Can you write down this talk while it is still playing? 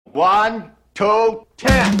1, 2,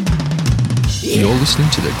 10. You're listening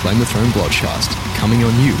to the Claim the Throne Blogcast, coming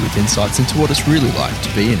on you with insights into what it's really like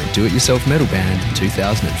to be in a do-it-yourself metal band in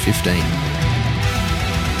 2015.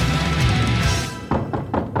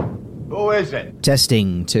 Who is it?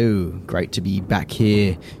 Testing 2. Great to be back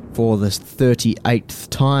here for the 38th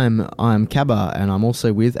time. I'm Cabba, and I'm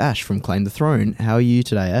also with Ash from Claim the Throne. How are you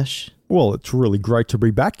today, Ash? Well, it's really great to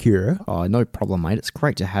be back here. Oh, no problem, mate. It's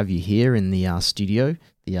great to have you here in the studio,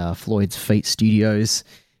 the Floyd's Feet Studios.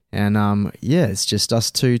 And yeah, it's just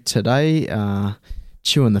us two today,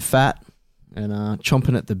 chewing the fat and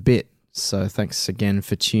chomping at the bit. So thanks again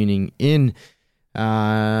for tuning in.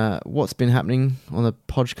 What's been happening on the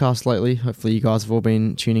podcast lately? Hopefully you guys have all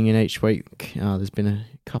been tuning in each week. There's been a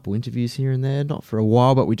couple interviews here and there, not for a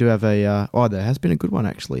while, but we do have there has been a good one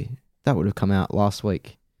actually. That would have come out last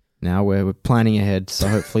week. Now we're planning ahead, so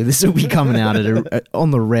hopefully this will be coming out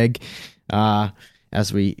on the reg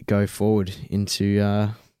as we go forward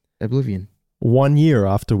into Oblivion. 1 year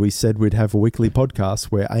after we said we'd have a weekly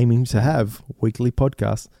podcast, we're aiming to have weekly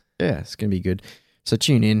podcasts. Yeah, it's going to be good. So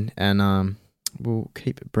tune in and we'll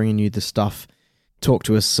keep bringing you the stuff. Talk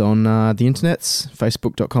to us on the internets,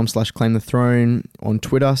 facebook.com/claimthethrone, on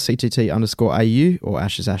Twitter, CTT_AU, or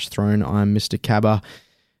AshesAshThrone. I'm Mr. Cabba,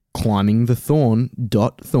 climbing the thorns.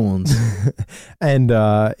 And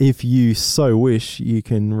if you so wish, you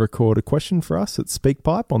can record a question for us at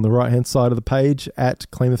SpeakPipe on the right-hand side of the page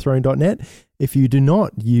at claimthethrone.net. If you do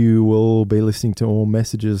not, you will be listening to all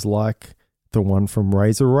messages like the one from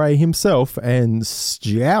Razor Ray himself and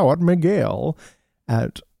Stuart Miguel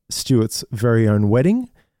at Stuart's very own wedding,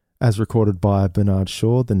 as recorded by Bernard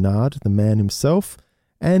Shaw, the Nard, the man himself.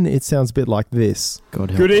 And it sounds a bit like this.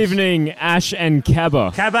 God help Good us. evening, Ash and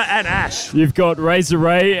Cabba. Cabba and Ash. You've got Razor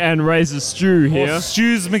Ray and Razor Stew here. Or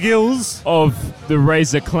Stews McGills. Of the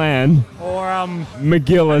Razor clan. Or,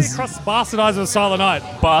 McGillis. Cross Bastard Eyes of a Silent Night.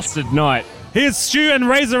 Bastard Night. Here's Stu and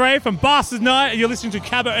Razor Ray from Bastard Night, and you're listening to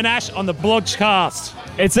Cabba and Ash on the Blogcast.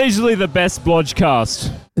 It's easily the best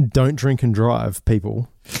Blogcast. Don't drink and drive, people.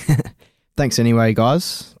 Thanks anyway,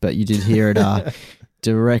 guys. But you did hear it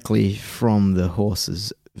directly from the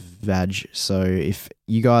horse's vag. So if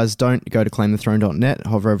you guys don't, go to claimthethrone.net,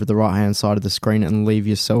 hover over the right-hand side of the screen and leave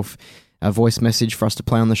yourself a voice message for us to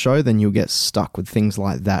play on the show, then you'll get stuck with things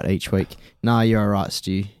like that each week. Nah, you're all right,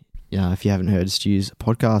 Stu. Yeah, if you haven't heard Stu's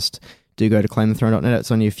podcast, do go to claimthethrone.net.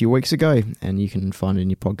 It's only a few weeks ago, and you can find it in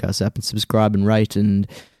your podcast app and subscribe and rate and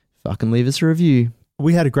fucking leave us a review.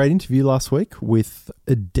 We had a great interview last week with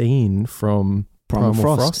Dean from Primal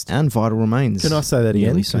Frost and Vital Remains. Can I say that again?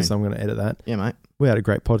 Really soon. Because I'm going to edit that. Yeah, mate. We had a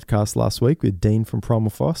great podcast last week with Dean from Primal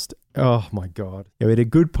Frost. Oh, my God. Yeah, we had a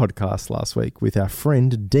good podcast last week with our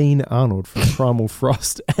friend Dean Arnold from Primal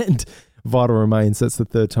Frost and Vital Remains. That's the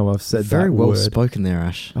third time I've said Very that well word. Spoken there,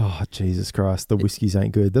 Ash. Oh, Jesus Christ. The whiskeys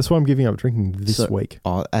ain't good. That's why I'm giving up drinking this week.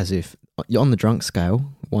 Oh, as if. You're on the drunk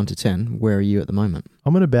scale, 1 to 10. Where are you at the moment?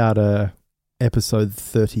 I'm at about episode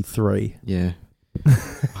 33. Yeah.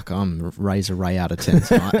 Fuck, I'm Razor Ray out of 10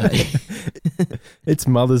 tonight. It's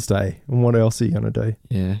Mother's Day. And what else are you going to do?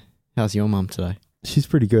 Yeah. How's your mum today? She's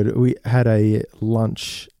pretty good. We had a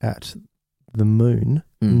lunch at the moon,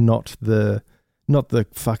 not the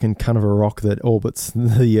fucking cunt of a rock that orbits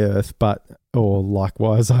the Earth, or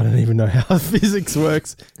likewise, I don't even know how physics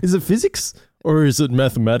works. Is it physics or is it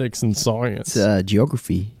mathematics and science? It's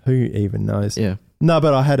geography. Who even knows? Yeah. No,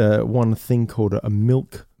 but I had one thing called a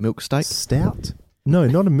milk steak stout. No,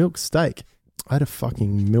 not a milk steak. I had a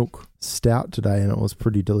fucking milk stout today and it was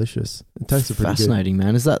pretty delicious. It tasted pretty Fascinating,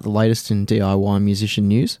 man. Is that the latest in DIY musician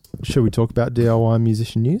news? Should we talk about DIY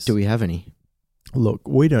musician news? Do we have any? Look,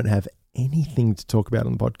 we don't have anything to talk about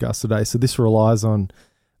on the podcast today, so this relies on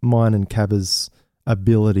mine and Cabba's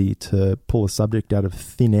ability to pull a subject out of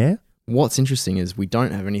thin air. What's interesting is we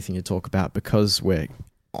don't have anything to talk about because we're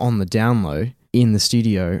on the down low in the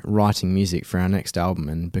studio writing music for our next album,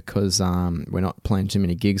 and because we're not playing too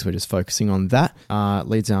many gigs, we're just focusing on that.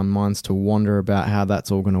 Leads our minds to wonder about how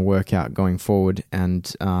that's all going to work out going forward,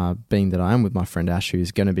 and being that I am with my friend Ash,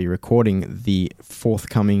 who's going to be recording the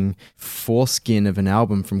forthcoming foreskin of an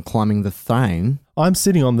album from Climbing the Throne. I'm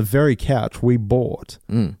sitting on the very couch we bought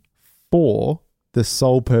for the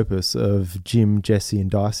sole purpose of Jim, Jesse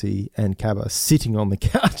and Dicey and Cabba sitting on the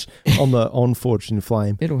couch on Forged in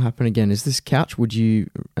Flame. It'll happen again. Is this couch, would you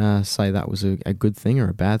say that was a good thing or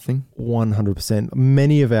a bad thing? 100%.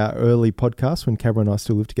 Many of our early podcasts, when Cabba and I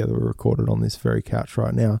still lived together, were recorded on this very couch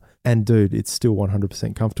right now. And dude, it's still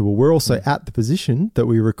 100% comfortable. We're also at the position that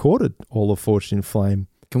we recorded all of Forged in Flame.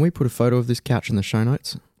 Can we put a photo of this couch in the show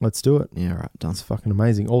notes? Let's do it. Yeah, right, done. It's fucking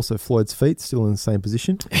amazing. Also, Floyd's feet still in the same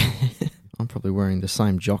position. I'm probably wearing the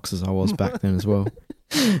same jocks as I was back then as well.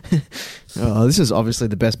 Oh, this is obviously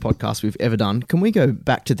the best podcast we've ever done. Can we go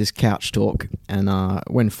back to this couch talk and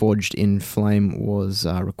when Forged in Flame was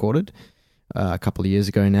recorded a couple of years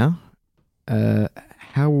ago now?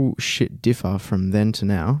 How will shit differ from then to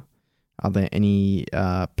now? Are there any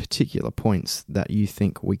particular points that you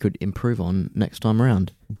think we could improve on next time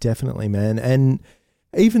around? Definitely, man. And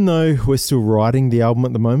even though we're still writing the album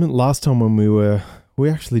at the moment, last time when we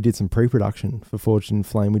actually did some pre-production for Forged in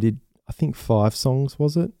Flame. We did, I think, 5 songs,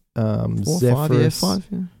 was it? 4, 5,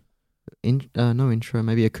 yeah. No intro,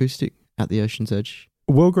 maybe acoustic, At the Ocean's Edge.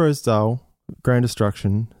 World Grows Dull, Grand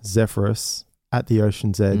Destruction, Zephyrus, At the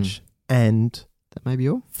Ocean's Edge, and that may be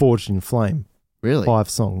all? Forged in Flame. Really? 5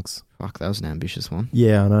 songs. Fuck, that was an ambitious one.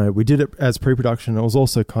 Yeah, I know. We did it as pre-production. It was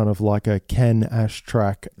also kind of like a can Ash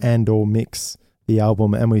track and or mix the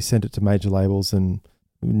album, and we sent it to major labels and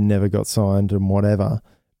never got signed and whatever.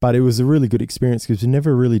 But it was a really good experience because we've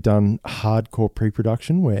never really done hardcore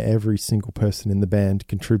pre-production where every single person in the band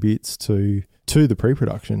contributes to the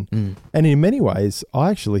pre-production. And in many ways, I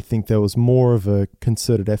actually think there was more of a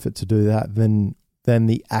concerted effort to do that than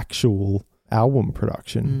the actual album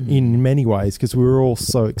production in many ways, because we were all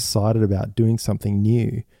so excited about doing something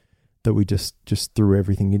new that we just threw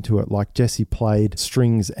everything into it. Like Jessie played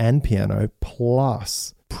strings and piano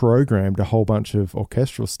plus programmed a whole bunch of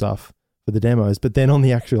orchestral stuff for the demos, but then on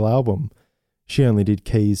the actual album she only did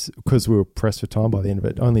keys because we were pressed for time by the end of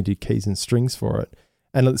it, only did keys and strings for it.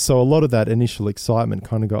 And so a lot of that initial excitement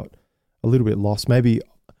kind of got a little bit lost. Maybe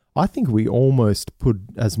I think we almost put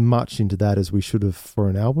as much into that as we should have for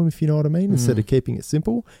an album, if you know what I mean, instead of keeping it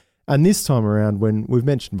simple. And this time around, when we've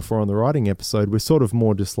mentioned before on the writing episode, we're sort of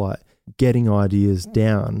more just like getting ideas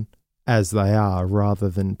down as they are rather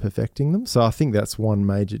than perfecting them. So I think that's one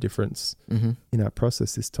major difference in our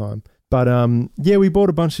process this time. But yeah, we bought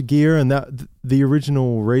a bunch of gear, and that the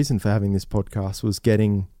original reason for having this podcast was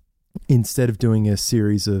getting, instead of doing a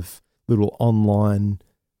series of little online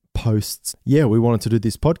posts, we wanted to do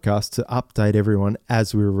this podcast to update everyone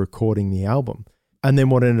as we were recording the album. And then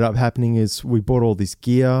what ended up happening is we bought all this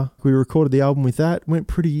gear. We recorded the album with that. Went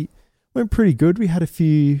pretty good. We had a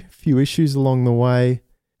few issues along the way.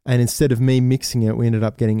 And instead of me mixing it, we ended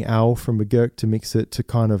up getting Al from McGurk to mix it, to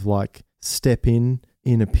kind of like step in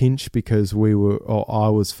a pinch because I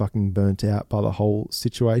was fucking burnt out by the whole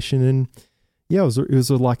situation. And yeah, it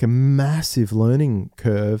was like a massive learning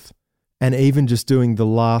curve. And even just doing the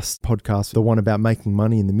last podcast, the one about making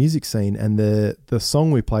money in the music scene, and the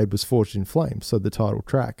song we played was Forged in Flame, so the title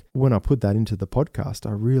track. When I put that into the podcast,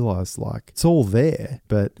 I realized like it's all there,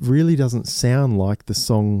 but really doesn't sound like the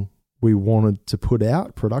song we wanted to put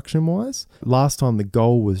out production-wise. Last time the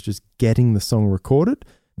goal was just getting the song recorded.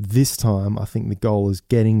 This time, I think the goal is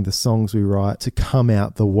getting the songs we write to come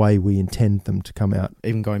out the way we intend them to come out.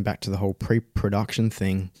 Even going back to the whole pre-production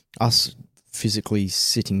thing, us physically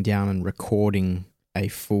sitting down and recording a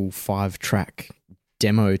full 5-track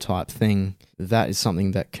demo type thing, that is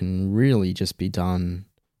something that can really just be done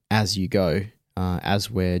as you go. As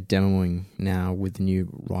we're demoing now with the new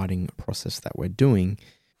writing process that we're doing,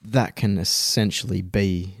 that can essentially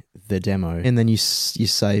be the demo. And then you're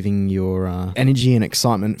saving your energy and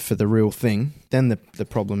excitement for the real thing. Then the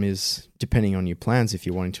problem is, depending on your plans, if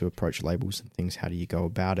you're wanting to approach labels and things, how do you go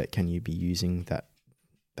about it? Can you be using that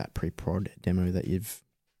pre-prod demo that you've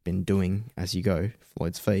been doing as you go,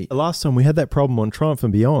 Floyd's Feet? Last time we had that problem on Triumph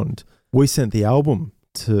and Beyond, we sent the album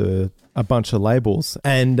to a bunch of labels,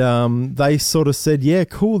 and they sort of said, yeah,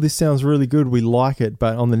 cool, this sounds really good, we like it,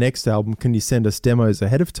 but on the next album, can you send us demos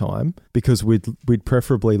ahead of time? Because we'd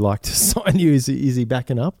preferably like to sign you. Is he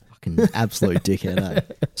backing up? Fucking absolute dickhead, eh?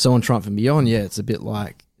 So on Triumph and Beyond, yeah, it's a bit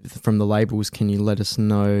like, from the labels, can you let us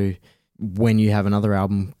know when you have another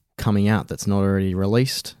album coming out that's not already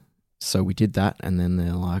released? So we did that, and then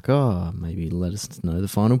they're like, oh, maybe let us know the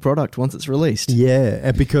final product once it's released. Yeah,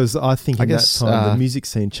 and because I think in that time the music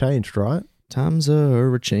scene changed, right? Times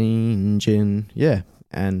are a-changing. Yeah,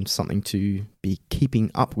 and something to be keeping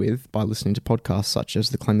up with by listening to podcasts such as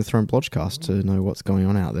the Claim the Throne Blodgecast to know what's going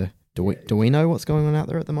on out there. Do we know what's going on out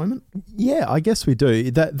there at the moment? Yeah, I guess we do.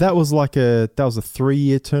 That was a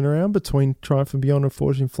 3-year turnaround between Triumph and Beyond and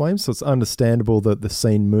Forged in Flame, so it's understandable that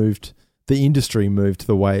the industry moved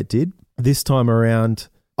the way it did. This time around,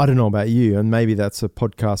 I don't know about you, and maybe that's a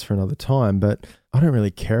podcast for another time, but I don't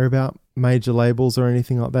really care about major labels or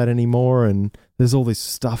anything like that anymore. And there's all this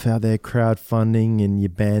stuff out there, crowdfunding and your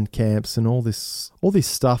band camps and all this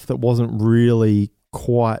stuff that wasn't really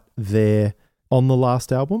quite there on the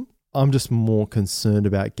last album. I'm just more concerned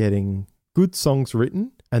about getting good songs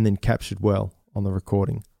written and then captured well on the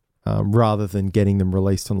recording. rather than getting them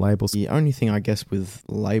released on labels. The only thing I guess with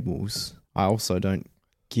labels, I also don't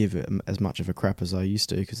give it as much of a crap as I used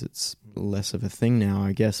to because it's less of a thing now,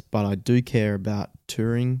 I guess. But I do care about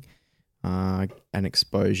touring and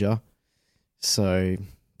exposure. So,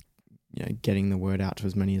 getting the word out to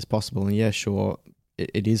as many as possible. And yeah, sure,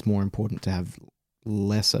 it is more important to have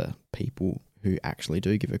lesser people who actually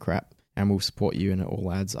do give a crap and will support you, and it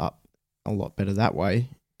all adds up a lot better that way,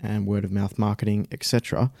 and word of mouth marketing,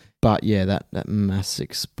 etc. But yeah, that mass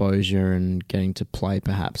exposure and getting to play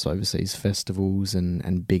perhaps overseas festivals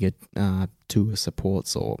and bigger tour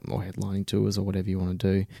supports or headlining tours or whatever you want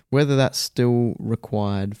to do, whether that's still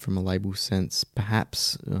required from a label sense,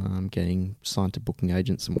 perhaps getting signed to booking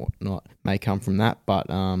agents and whatnot may come from that. But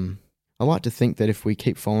I like to think that if we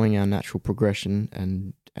keep following our natural progression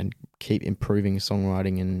and keep improving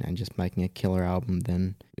songwriting and just making a killer album,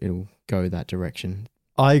 then it'll go that direction.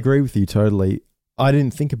 I agree with you totally. I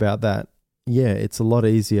didn't think about that. Yeah, it's a lot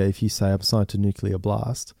easier if you say I'm signed to Nuclear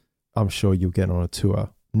Blast. I'm sure you'll get on a tour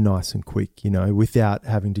nice and quick, without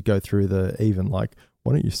having to go through why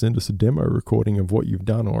don't you send us a demo recording of what you've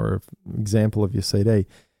done or an example of your CD?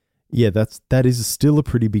 Yeah, that is still a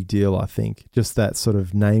pretty big deal, I think. Just that sort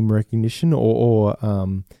of name recognition or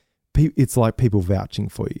it's like people vouching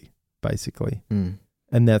for you, basically. Mm.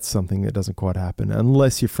 And that's something that doesn't quite happen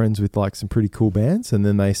unless you're friends with some pretty cool bands and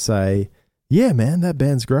then they say, yeah, man, that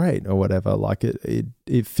band's great or whatever. Like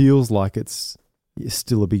it feels like it's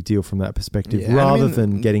still a big deal from that perspective rather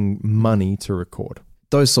than getting money to record.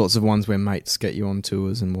 Those sorts of ones where mates get you on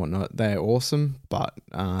tours and whatnot, they're awesome, but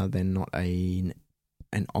they're not an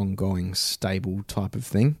ongoing, stable type of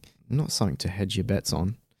thing. Not something to hedge your bets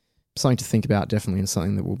on. Something to think about, definitely, and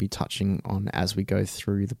something that we'll be touching on as we go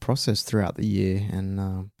through the process throughout the year.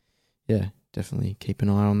 And definitely keep an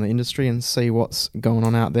eye on the industry and see what's going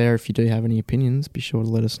on out there. If you do have any opinions, be sure to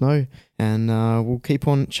let us know. And we'll keep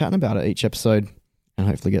on chatting about it each episode and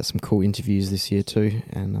hopefully get some cool interviews this year too.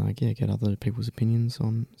 And get other people's opinions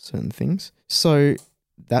on certain things. So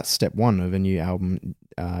that's step one of a new album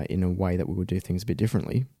in a way that we would do things a bit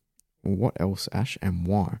differently. What else, Ash, and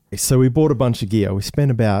why? So we bought a bunch of gear. We spent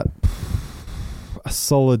about a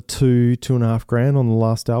solid $2.5 on the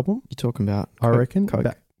last album. You're talking about I reckon Coke.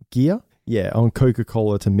 About gear. Yeah, on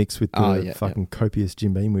Coca-Cola to mix with the copious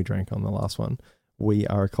Jim Beam we drank on the last one. We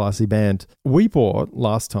are a classy band. We bought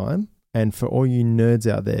last time, and for all you nerds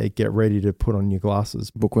out there, get ready to put on your glasses.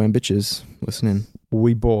 Bookworm bitches, listen in.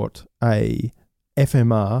 We bought a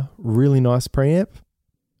FMR, really nice preamp,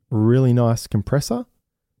 really nice compressor.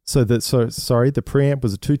 The preamp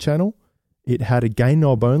was a 2-channel. It had a gain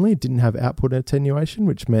knob only. It didn't have output attenuation,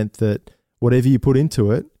 which meant that whatever you put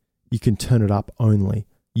into it, you can turn it up only.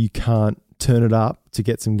 You can't turn it up to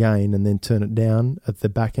get some gain and then turn it down at the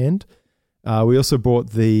back end. We also bought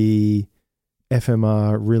the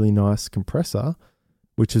FMR really nice compressor,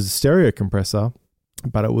 which is a stereo compressor,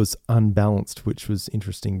 but it was unbalanced, which was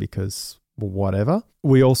interesting because whatever.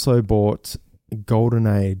 We also bought Golden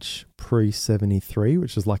Age Pre-73,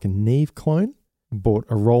 which is like a Neve clone. Bought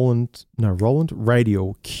a Roland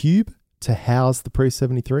Radial Cube to house the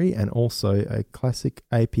Pre-73 and also a classic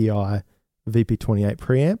API VP28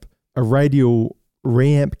 preamp. A Radial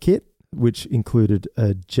reamp kit, which included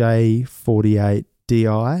a J48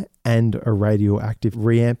 DI and a Radial active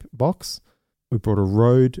reamp box. We brought a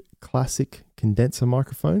Rode Classic condenser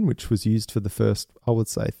microphone, which was used for the first, I would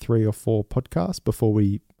say, 3 or 4 podcasts before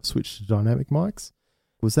we switched to dynamic mics.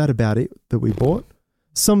 Was that about it that we bought?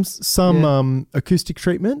 Some acoustic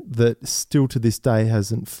treatment that still to this day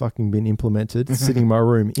hasn't fucking been implemented, sitting in my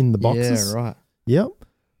room in the boxes. Yeah, right. Yep.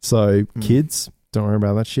 So kids, don't worry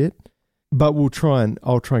about that shit. But I'll try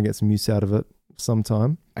and get some use out of it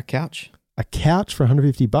sometime. A couch for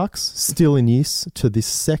 $150, still in use to this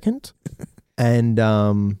second. And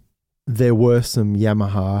there were some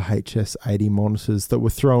Yamaha HS80 monitors that were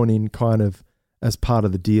thrown in kind of as part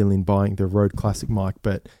of the deal in buying the Rode Classic mic,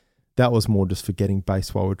 but that was more just for getting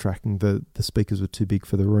bass while we're tracking. The speakers were too big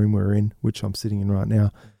for the room we're in, which I'm sitting in right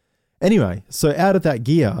now. Anyway, so out of that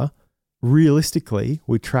gear, realistically,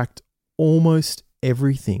 we tracked almost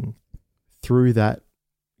everything through that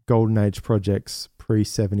Golden Age Projects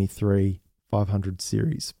Pre-73 500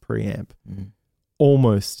 series preamp.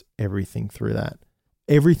 Almost everything through that.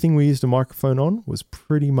 Everything we used a microphone on was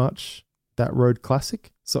pretty much that Rode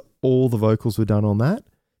Classic. So all the vocals were done on that.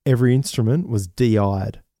 Every instrument was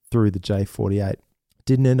DI'd through the J48.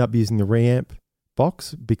 Didn't end up using the reamp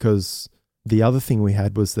box because the other thing we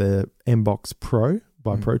had was the M-Box Pro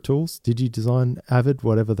by Pro Tools, DigiDesign, Avid,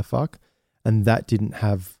 whatever the fuck. And that didn't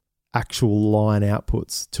have actual line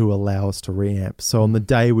outputs to allow us to reamp. So on the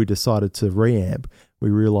day we decided to reamp, we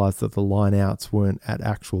realized that the line outs weren't at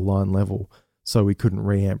actual line level, so we couldn't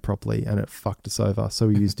reamp properly, and it fucked us over. So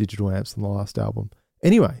we used digital amps on the last album.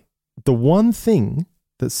 Anyway, the one thing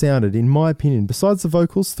that sounded, in my opinion, besides the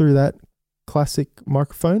vocals through that classic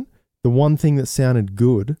microphone, the one thing that sounded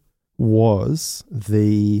good was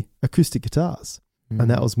the acoustic guitars. And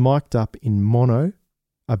that was mic'd up in mono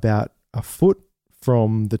about a foot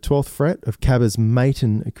from the 12th fret of Cabba's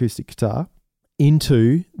Maton acoustic guitar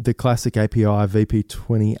into the classic API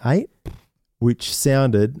VP28, which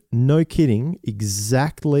sounded, no kidding,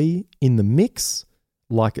 exactly in the mix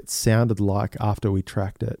like it sounded like after we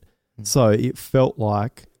tracked it. So it felt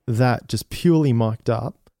like that just purely mic'd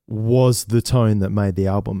up was the tone that made the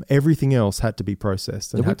album. Everything else had to be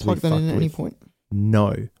processed. And Did we had to be plug that in fucked at any with. point?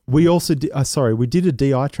 No. We also did, we did a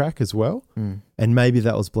DI track as well. And maybe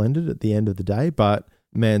that was blended at the end of the day. But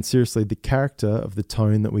man, seriously, the character of the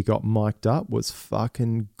tone that we got mic'd up was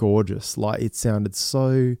fucking gorgeous. Like it sounded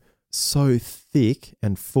so thick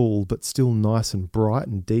and full, but still nice and bright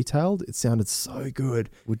and detailed. It sounded so good.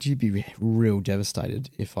 Would you be real devastated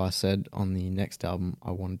if I said on the next album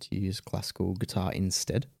I wanted to use classical guitar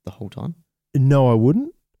instead the whole time? No, I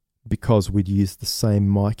wouldn't, because we'd use the same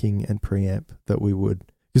miking and preamp that we would.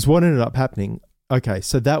 Because what ended up happening, okay,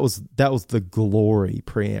 so that was the Glory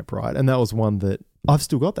preamp, right? And that was one that I've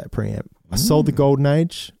still got that preamp. I sold the Golden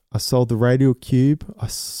Age. I sold the Radial Cube. I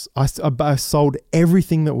sold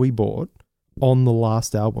everything that we bought on the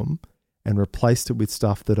last album and replaced it with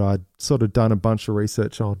stuff that I'd sort of done a bunch of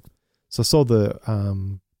research on. So I sold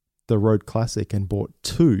the Rode Classic and bought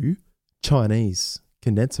 2 Chinese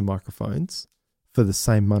condenser microphones for the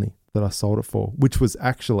same money that I sold it for, which was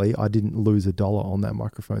actually, I didn't lose $1 on that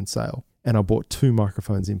microphone sale. And I bought 2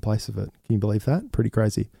 microphones in place of it. Can you believe that? Pretty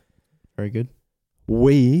crazy. Very good.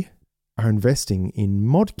 We are investing in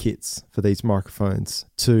mod kits for these microphones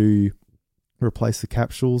to replace the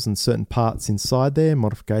capsules and certain parts inside there,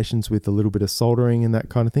 modifications with a little bit of soldering and that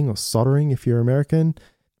kind of thing, or soldering if you're American.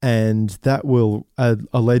 And that will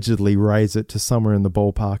allegedly raise it to somewhere in the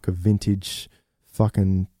ballpark of vintage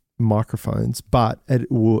fucking microphones, but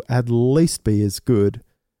it will at least be as good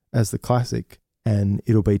as the classic, and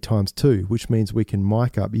it'll be ×2, which means we can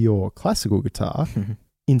mic up your classical guitar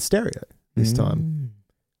in stereo this time.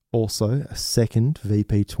 Also, a second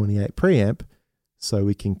VP28 preamp, so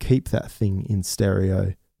we can keep that thing in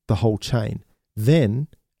stereo, the whole chain. Then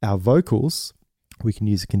our vocals, we can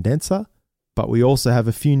use a condenser, but we also have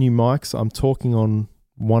a few new mics. I'm talking on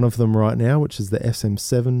one of them right now, which is the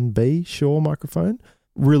SM7B Shure microphone.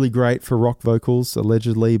 Really great for rock vocals,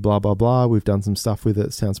 allegedly, blah, blah, blah. We've done some stuff with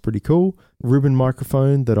it. Sounds pretty cool. Ribbon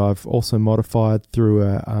microphone that I've also modified through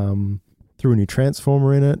a new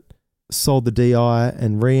transformer in it. Sold the DI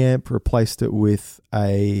and reamp, replaced it with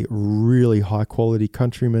a really high quality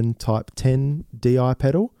Countryman Type 10 DI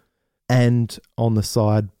pedal. And on the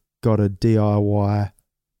side, got a DIY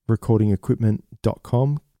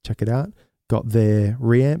recordingequipment.com. Check it out. Got their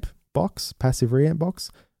reamp box, passive reamp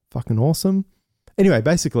box. Fucking awesome. Anyway,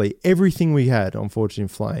 basically everything we had on Forged in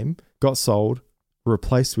Flame got sold,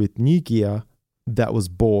 replaced with new gear that was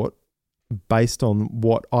bought based on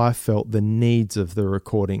what I felt the needs of the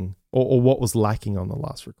recording or what was lacking on the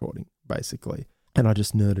last recording, basically. And I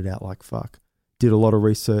just nerded out like fuck. Did a lot of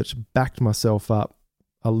research, backed myself up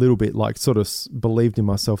a little bit, like sort of believed in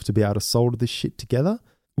myself to be able to solder this shit together.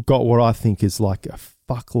 Got what I think is like a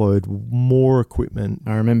fuckload more equipment.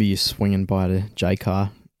 I remember you swinging by the J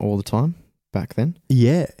car all the time back then.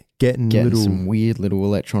 Yeah, getting little, some weird little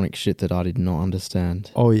electronic shit that I did not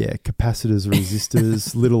understand. Oh yeah, capacitors,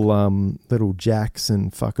 resistors, little jacks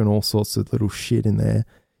and fucking all sorts of little shit in there.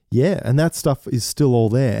 Yeah, and that stuff is still all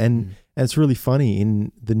there. And it's really funny,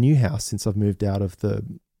 in the new house, since I've moved out of the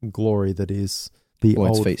glory that is the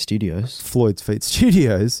Floyd's old Feet Studios. Floyd's Feet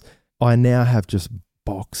Studios, I now have just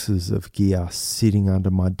boxes of gear sitting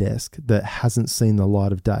under my desk that hasn't seen the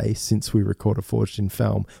light of day since we recorded Forged in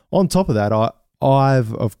Film. On top of that,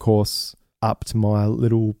 I've of course upped my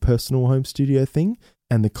little personal home studio thing,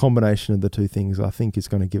 and the combination of the two things I think is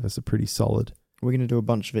going to give us a pretty solid. We're going to do a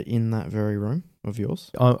bunch of it in that very room of yours.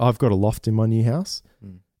 I've got a loft in my new house,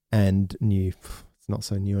 and it's not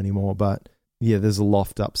so new anymore, but yeah, there's a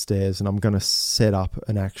loft upstairs, and I'm going to set up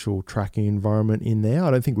an actual tracking environment in there. I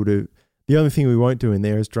don't think we'll do. The only thing we won't do in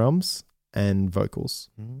there is drums and vocals,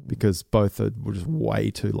 because both are just way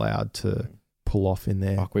too loud to pull off in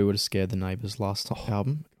there. Like we would have scared the neighbours last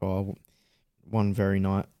album. One very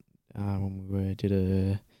night when we did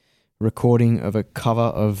a recording of a cover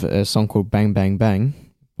of a song called Bang Bang Bang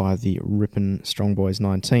by the Rippin' Strong Boys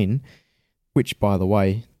 19, which, by the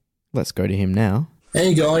way, let's go to him now.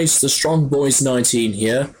 Hey guys, the Strong Boys 19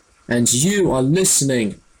 here. and you are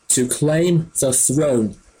listening to Claim the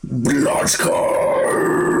Throne Bloodcast.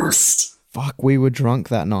 Fuck, we were drunk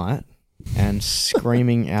that night and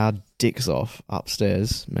screaming our dicks off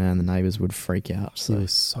upstairs. Man, the neighbours would freak out. It So,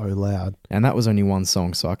 was so loud. and that was only one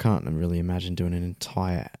song, so I can't really imagine doing an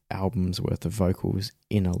entire album's worth of vocals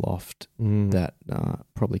in a loft that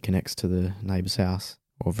probably connects to the neighbour's house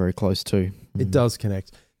or very close to. It does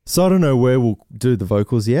connect. So I don't know where we'll do the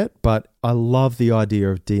vocals yet, but I love the idea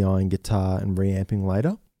of DIing guitar and reamping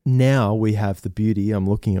later. Now we have the beauty, I'm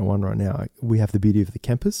looking at one right now, we have the beauty of the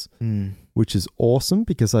Kempers, which is awesome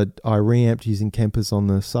because I reamped using Kempers on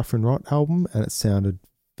the Suffering Rot album and it sounded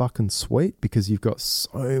fucking sweet because you've got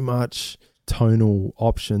so much tonal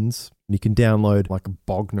options. You can download like a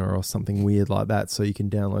Bogner or something weird like that, so you can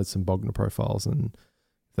download some Bogner profiles and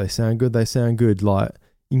if they sound good, they sound good. Like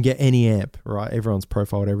you can get any amp, right? Everyone's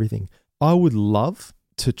profiled everything. I would love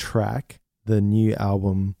to track the new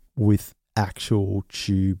album with actual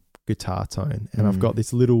tube guitar tone. And I've got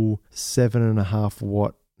this little 7.5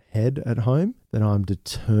 watt head at home that I'm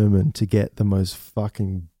determined to get the most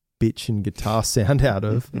fucking bitchin' guitar sound out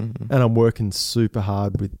of. And I'm working super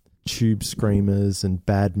hard with tube screamers and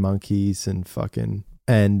bad monkeys and fucking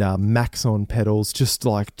Maxon pedals, just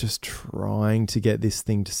trying to get this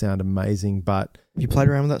thing to sound amazing. But Have you played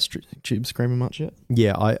around with that tube screamer much yet?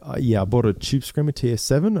 yeah, I bought a Tube Screamer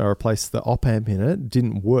TS7. I replaced the op amp in it.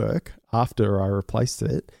 Didn't work after I replaced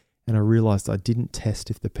it, and I realized I didn't test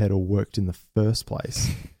if the pedal worked in the first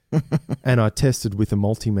place. And I tested with a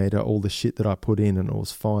multimeter all the shit that I put in, and it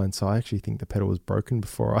was fine. So I actually think the pedal was broken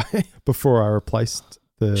before I replaced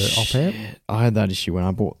the op amp. I had that issue when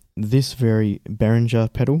I bought this very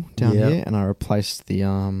Behringer pedal down here, and I replaced the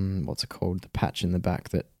what's it called, the patch in the back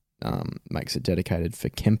that makes it dedicated for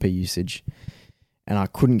Kemper usage, and I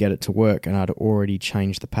couldn't get it to work, and I'd already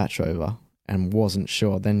changed the patch over and wasn't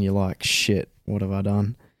sure. Then you're like, shit, what have I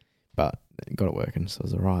done? But it got it working, so it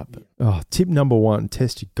was all right. But Tip number 1,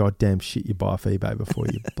 test your goddamn shit you buy off eBay before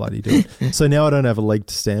you bloody do it. So now I don't have a leg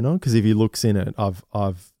to stand on because if you look in it,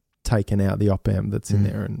 I've taken out the op amp that's in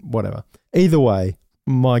there and whatever. Either way,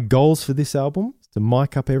 my goals for this album is to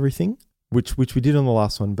mic up everything, which we did on the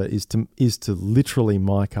last one, but is to literally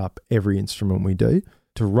mic up every instrument we do,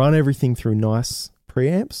 to run everything through nice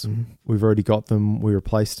preamps. We've already got them. We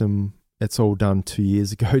replaced them. It's all done 2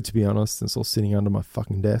 years ago, to be honest. It's all sitting under my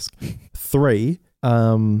fucking desk. 3,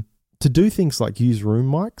 to do things like use room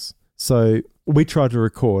mics. So we tried to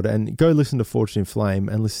record, and go listen to Fortune in Flame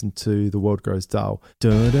and listen to The World Grows Dull.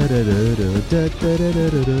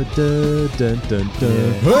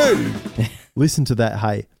 Listen to that,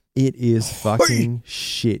 hey. It is fucking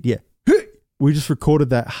shit. Yeah. We just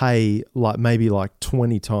recorded that hey maybe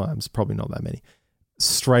 20 times, probably not that many,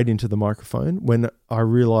 straight into the microphone when I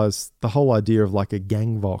realized the whole idea of like a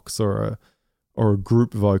gang vox or a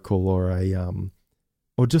group vocal or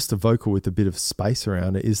just a vocal with a bit of space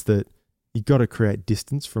around it is that you got to create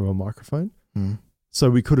distance from a microphone. So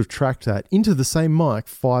we could have tracked that into the same mic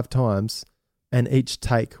 5 times, and each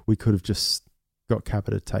take we could have just got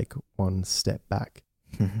Cabba to take one step back.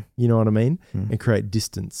 You know what I mean? And create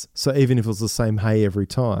distance. So even if it was the same hey every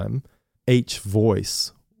time, each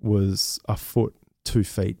voice was a foot, 2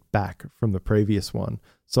 feet back from the previous one.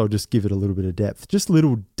 So I'll just give it a little bit of depth. Just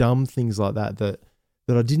little dumb things like that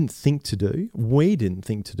I didn't think to do. We didn't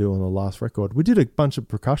think to do on the last record. We did a bunch of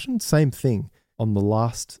percussion, same thing on the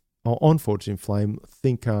last, on Fortune Flame.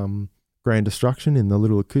 Think Grand Destruction in the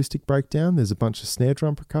little acoustic breakdown. There's a bunch of snare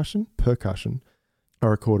drum percussion. I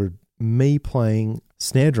recorded me playing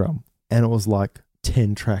snare drum, and it was like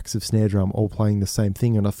 10 tracks of snare drum all playing the same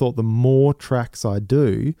thing. And I thought the more tracks I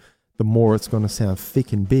do, the more it's going to sound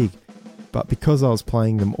thick and big. But because I was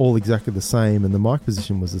playing them all exactly the same and the mic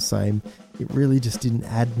position was the same, it really just didn't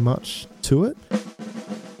add much to it.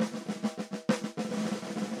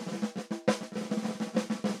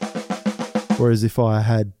 Whereas if I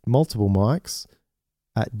had multiple mics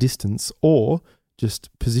at distance or just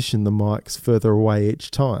position the mics further away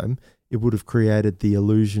each time, it would have created the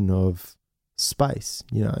illusion of space,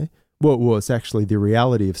 you know? Well, it's actually the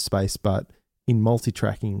reality of space, but in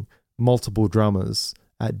multi-tracking, multiple drummers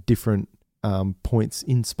at different points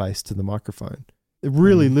in space to the microphone.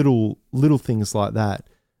 Really little things like that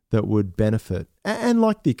would benefit. And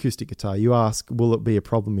like the acoustic guitar, you ask, will it be a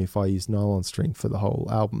problem if I use nylon string for the whole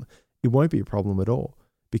album? It won't be a problem at all,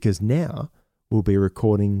 because now we'll be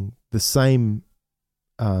recording the same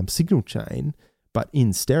signal chain, but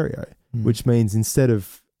in stereo, which means instead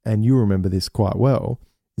of, and you remember this quite well,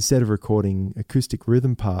 instead of recording acoustic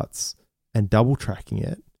rhythm parts and double tracking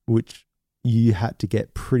it, which you had to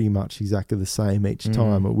get pretty much exactly the same each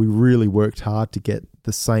time. We really worked hard to get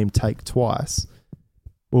the same take twice,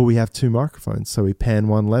 well, we have two microphones. So we pan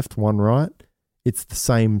one left, one right. It's the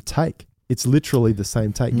same take. It's literally the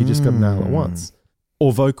same take. You just got to nail it once.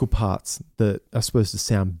 Or vocal parts that are supposed to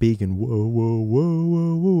sound big and whoa, whoa, whoa,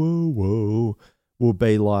 whoa, whoa, whoa, will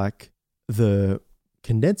be like the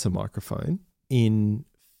condenser microphone in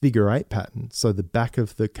figure 8 pattern. So the back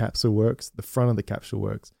of the capsule works, the front of the capsule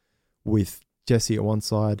works, with Jesse at one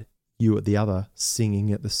side, you at the other,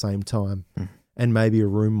 singing at the same time, and maybe a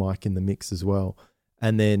room mic in the mix as well.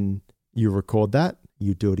 And then you record that,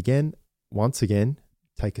 you do it again, once again,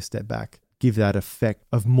 take a step back, give that effect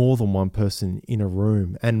of more than one person in a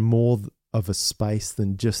room and more of a space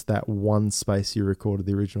than just that one space you recorded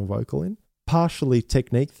the original vocal in. Partially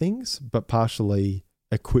technique things, but partially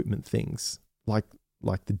equipment things. Like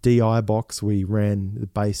the DI box, we ran the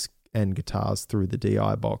bass and guitars through the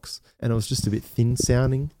DI box, and it was just a bit thin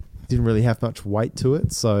sounding. Didn't really have much weight to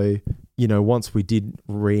it. So, you know, once we did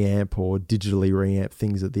reamp or digitally reamp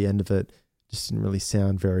things at the end of it, just didn't really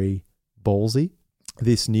sound very ballsy.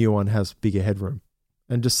 This new one has bigger headroom,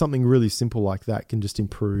 and just something really simple like that can just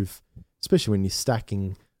improve, especially when you're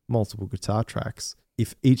stacking multiple guitar tracks.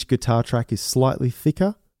 If each guitar track is slightly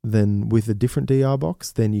thicker than with a different DI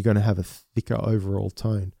box, then you're going to have a thicker overall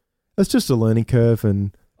tone. It's just a learning curve,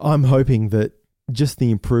 and I'm hoping that just the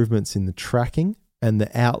improvements in the tracking and the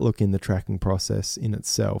outlook in the tracking process in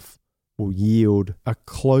itself will yield a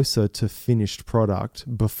closer to finished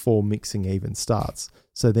product before mixing even starts.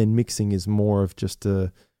 So then mixing is more of just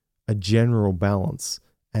a general balance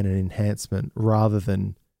and an enhancement rather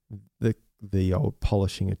than the old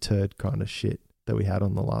polishing a turd kind of shit that we had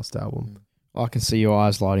on the last album. I can see your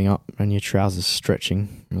eyes lighting up and your trousers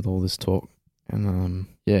stretching with all this talk. And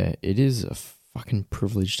yeah, it is a fucking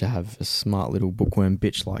privilege to have a smart little bookworm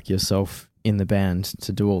bitch like yourself in the band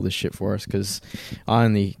to do all this shit for us, because I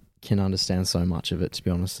only can understand so much of it, to be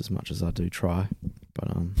honest, as much as I do try.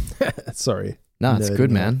 But Sorry. No, it's good,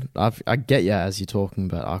 man. I get you as you're talking,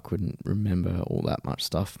 but I couldn't remember all that much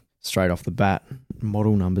stuff straight off the bat.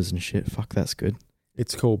 Model numbers and shit. Fuck, that's good.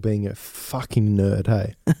 It's called being a fucking nerd,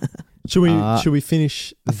 hey? Should we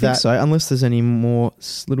finish I think so, unless there's any more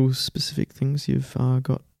little specific things you've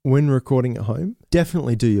got. When recording at home,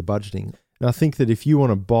 definitely do your budgeting. And I think that if you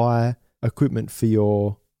want to buy equipment for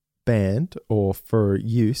your band or for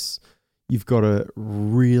use, you've got to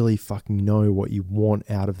really fucking know what you want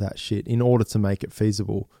out of that shit in order to make it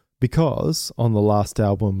feasible. Because on the last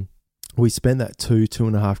album, we spent that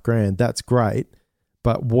 $2,500. That's great.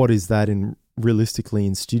 But what is that realistically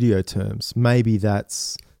in studio terms? Maybe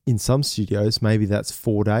that's, in some studios, maybe that's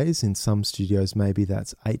 4 days. In some studios, maybe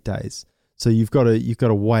that's 8 days. So you've got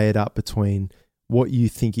to weigh it up between what you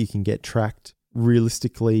think you can get tracked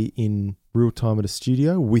realistically in real time at a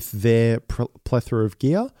studio with their plethora of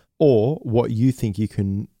gear, or what you think you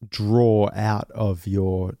can draw out of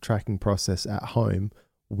your tracking process at home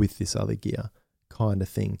with this other gear, kind of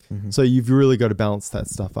thing. Mm-hmm. So you've really got to balance that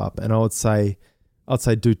stuff up. And I'd say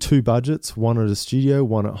do two budgets, one at a studio,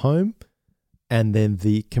 one at home, and then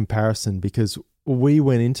the comparison, because we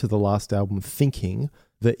went into the last album thinking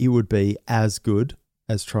that it would be as good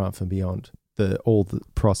as Triumph and Beyond, all the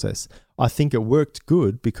process. I think it worked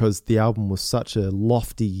good because the album was such a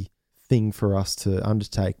lofty thing for us to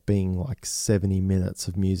undertake, being like 70 minutes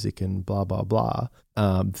of music and blah, blah, blah,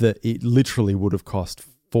 that it literally would have cost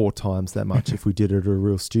 4 times that much if we did it at a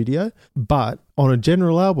real studio. But on a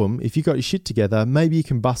general album, if you got your shit together, maybe you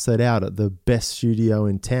can bust that out at the best studio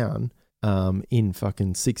in town in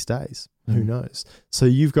fucking 6 days. Who knows? So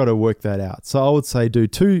you've got to work that out. So I would say do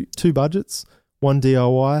two budgets, one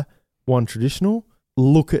DIY, one traditional.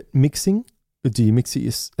 Look at mixing. Do you mix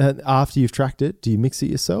it after you've tracked it? Do you mix it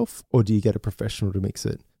yourself, or do you get a professional to mix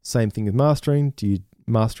it? Same thing with mastering. Do you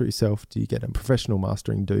master it yourself? Do you get a professional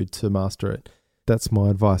mastering dude to master it? That's my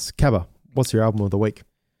advice. Cabba, what's your album of the week?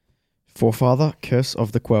 Forefather, Curse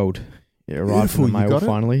of the Cwelled. It arrived in the mail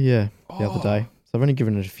finally, the other day. So I've only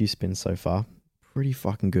given it a few spins so far. Pretty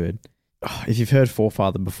fucking good. If you've heard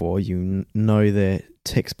Forefather before, you know their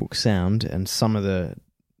textbook sound, and some of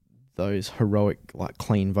those heroic, like,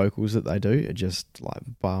 clean vocals that they do are just like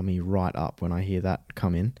bar me right up when I hear that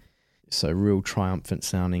come in. So real triumphant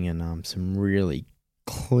sounding, and some really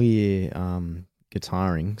clear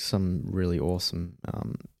guitaring, some really awesome,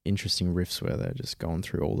 interesting riffs where they're just going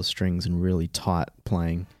through all the strings and really tight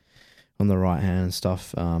playing on the right hand and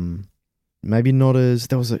stuff. Maybe not as,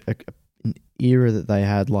 there was an era that they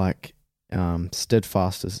had, like,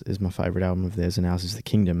 Steadfast is my favourite album of theirs, and Ours is the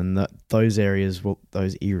Kingdom, and those eras were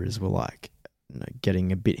like, you know,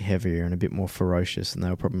 getting a bit heavier and a bit more ferocious, and they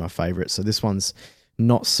were probably my favourite. So this one's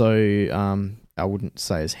not so, I wouldn't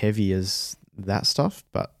say as heavy as that stuff,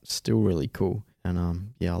 but still really cool. And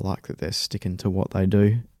I like that they're sticking to what they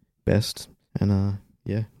do best. And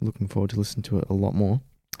looking forward to listening to it a lot more.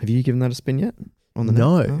 Have you given that a spin yet? On the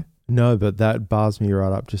net? No, but that bars me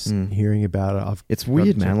right up just hearing about it. It's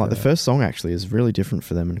weird, man. Like the first song actually is really different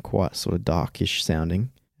for them and quite sort of darkish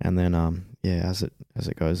sounding. And then as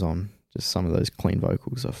it goes on, just some of those clean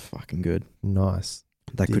vocals are fucking good. Nice.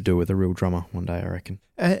 They could do with a real drummer one day, I reckon.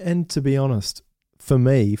 And to be honest, for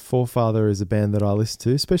me, Forefather is a band that I listen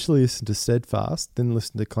to, especially listen to Steadfast, then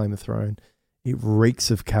listen to Claim the Throne. It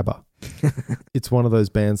reeks of Cabba. It's one of those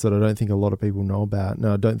bands that I don't think a lot of people know about.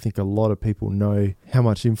 No, I don't think a lot of people know how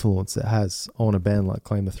much influence it has on a band like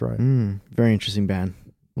Claim the Throne. Very interesting band.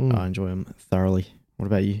 I enjoy them thoroughly. What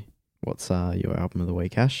about you? What's your album of the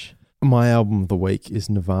week, Ash? My album of the week is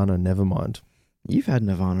Nirvana, Nevermind. You've had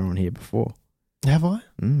Nirvana on here before. Have I?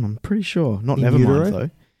 I'm pretty sure. Not In Nevermind, Utero? though.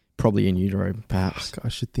 Probably In Utero, perhaps. I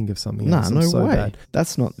should think of something Nah, else. no so way. bad.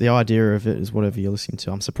 That's not the idea of it. Is whatever you're listening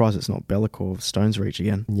to. I'm surprised it's not Bellacore of Stone's Reach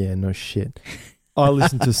again. Yeah, no shit. I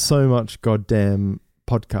listen to so much goddamn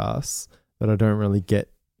podcasts that I don't really get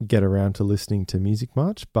around to listening to music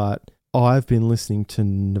much, but I've been listening to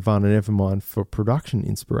Nirvana Nevermind for production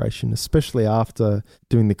inspiration, especially after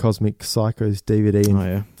doing the Cosmic Psychos DVD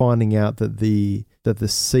and finding out that the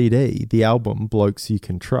CD, the album Blokes You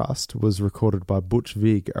Can Trust, was recorded by Butch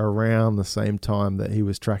Vig around the same time that he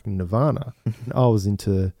was tracking Nirvana. I was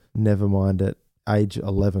into Nevermind at age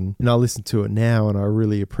 11, and I listen to it now, and I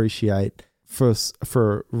really appreciate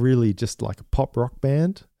for really just like a pop rock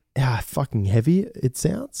band how fucking heavy it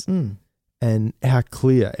sounds. And how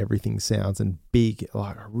clear everything sounds and big.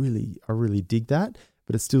 Like I really dig that,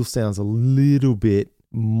 but it still sounds a little bit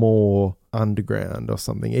more underground or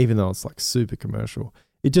something, even though it's like super commercial.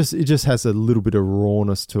 It just has a little bit of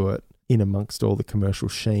rawness to it in amongst all the commercial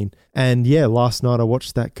sheen. And yeah, last night I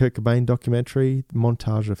watched that Kurt Cobain documentary,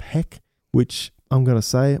 Montage of Heck, which I'm going to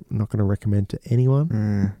say, I'm not going to recommend to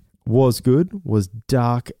anyone. Was good, was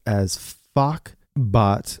dark as fuck,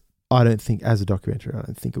 but I don't think, as a documentary, I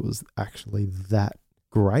don't think it was actually that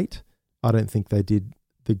great. I don't think they did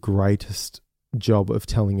the greatest job of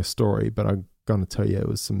telling a story, but I'm going to tell you it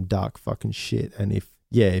was some dark fucking shit. And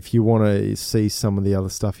if you want to see some of the other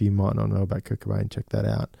stuff you might not know about Kurt Cobain, check that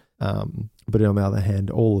out. But on the other hand,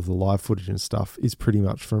 all of the live footage and stuff is pretty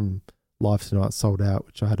much from Live Tonight Sold Out,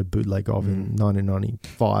 which I had a bootleg of in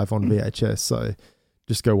 1995 on VHS. So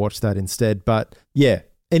just go watch that instead. But yeah,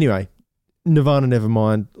 anyway, Nirvana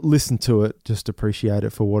Nevermind, listen to it, just appreciate it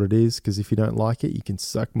for what it is, because if you don't like it, you can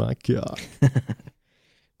suck my cock.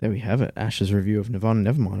 There we have it, Ash's review of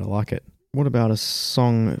Nirvana Nevermind. I like it. What about a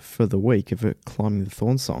song for the week of a Climbing the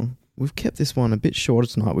Thorn song? We've kept this one a bit shorter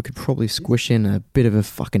tonight. We could probably squish in a bit of a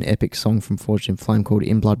fucking epic song from Forged in Flame called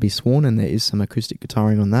In Blood Be Sworn, and there is some acoustic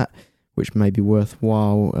guitaring on that, which may be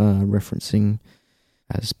worthwhile referencing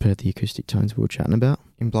as per the acoustic tones we were chatting about.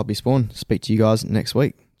 In Blood Be Sworn. Speak to you guys next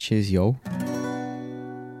week. Cheers, y'all.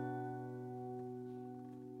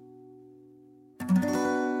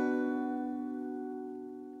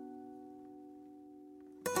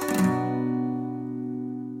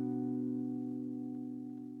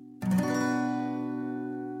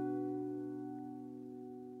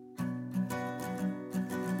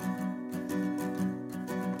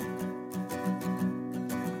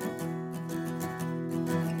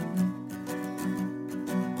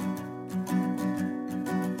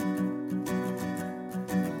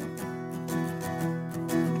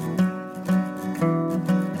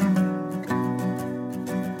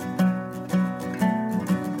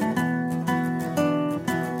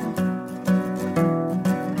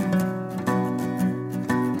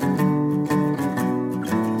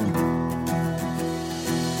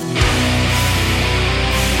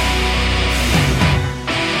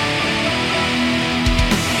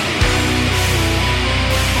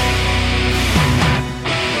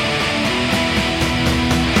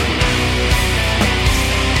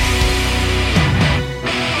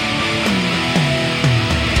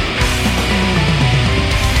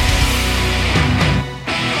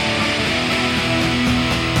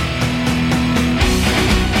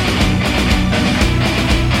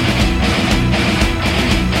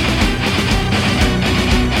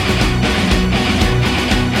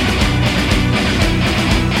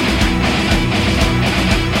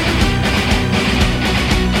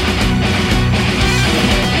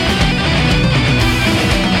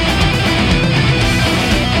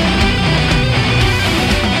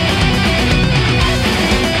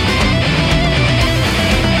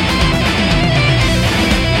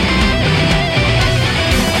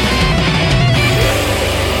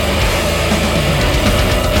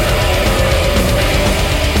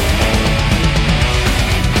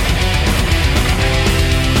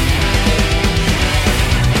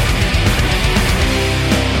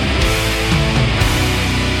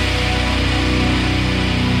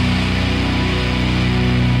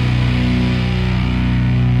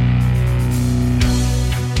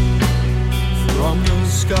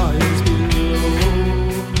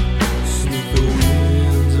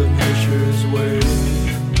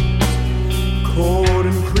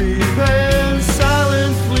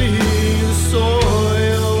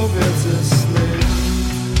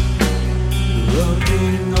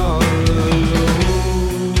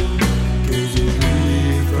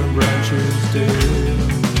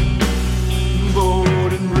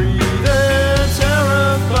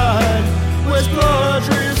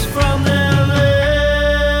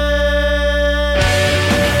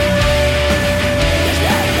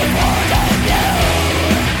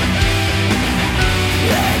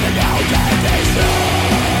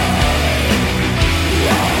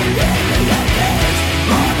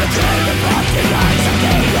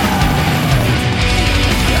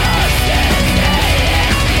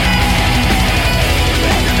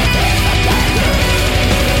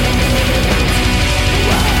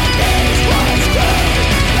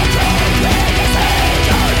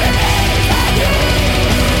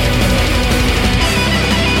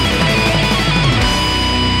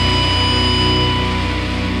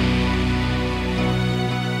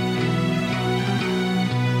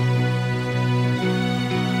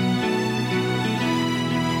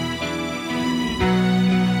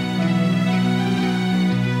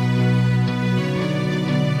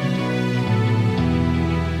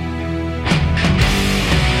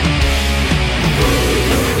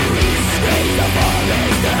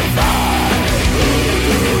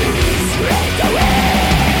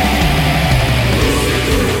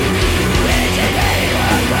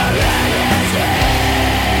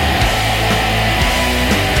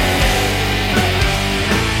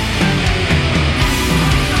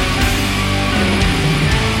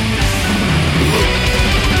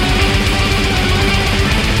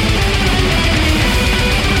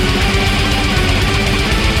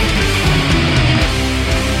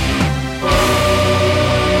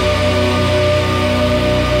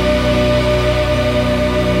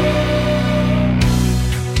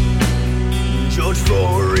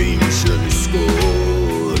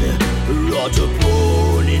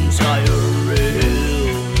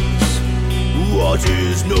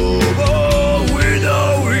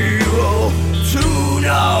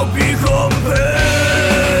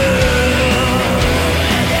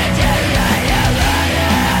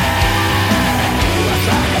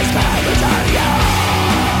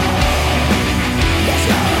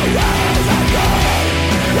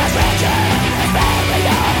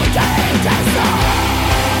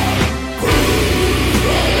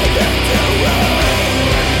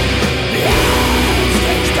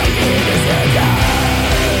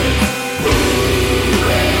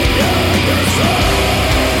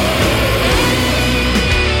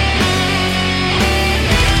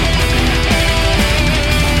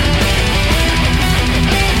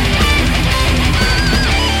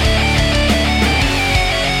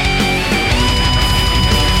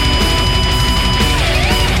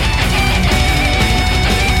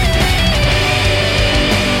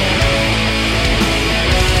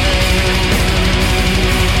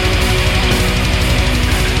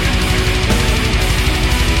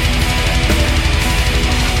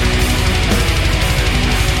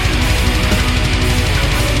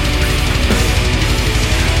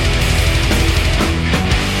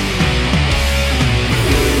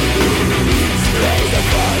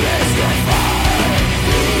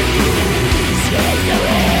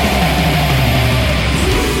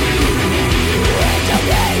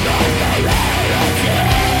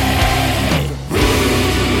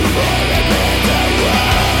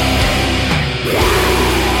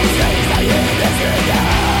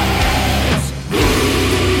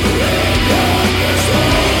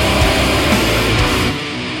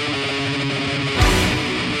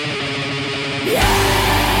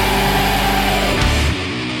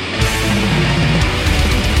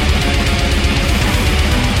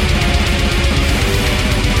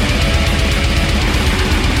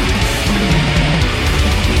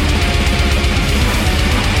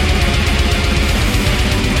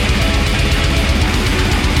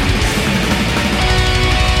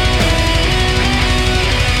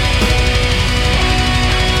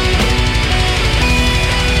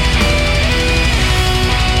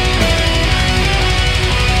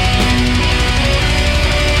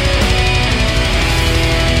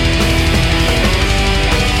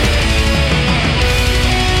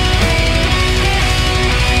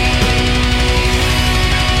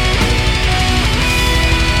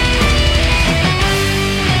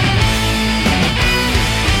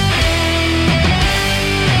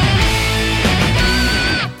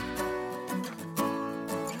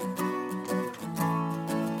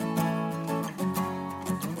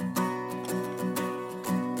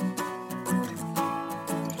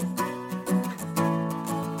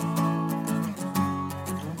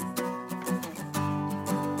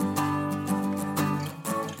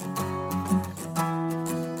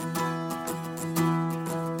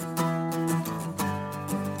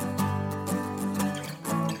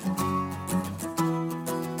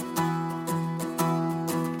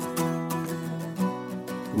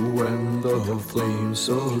 when the flames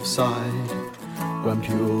subside, when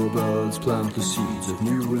pure birds plant the seeds of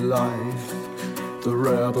new life, the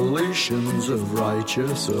revelations of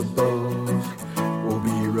righteous above will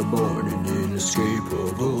be reborn in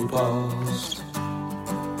inescapable past.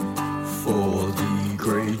 For the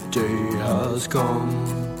great day has come.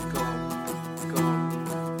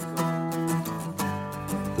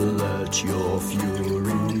 Let your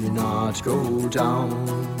fury not go down.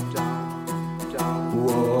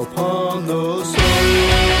 Woe upon the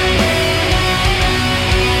soul.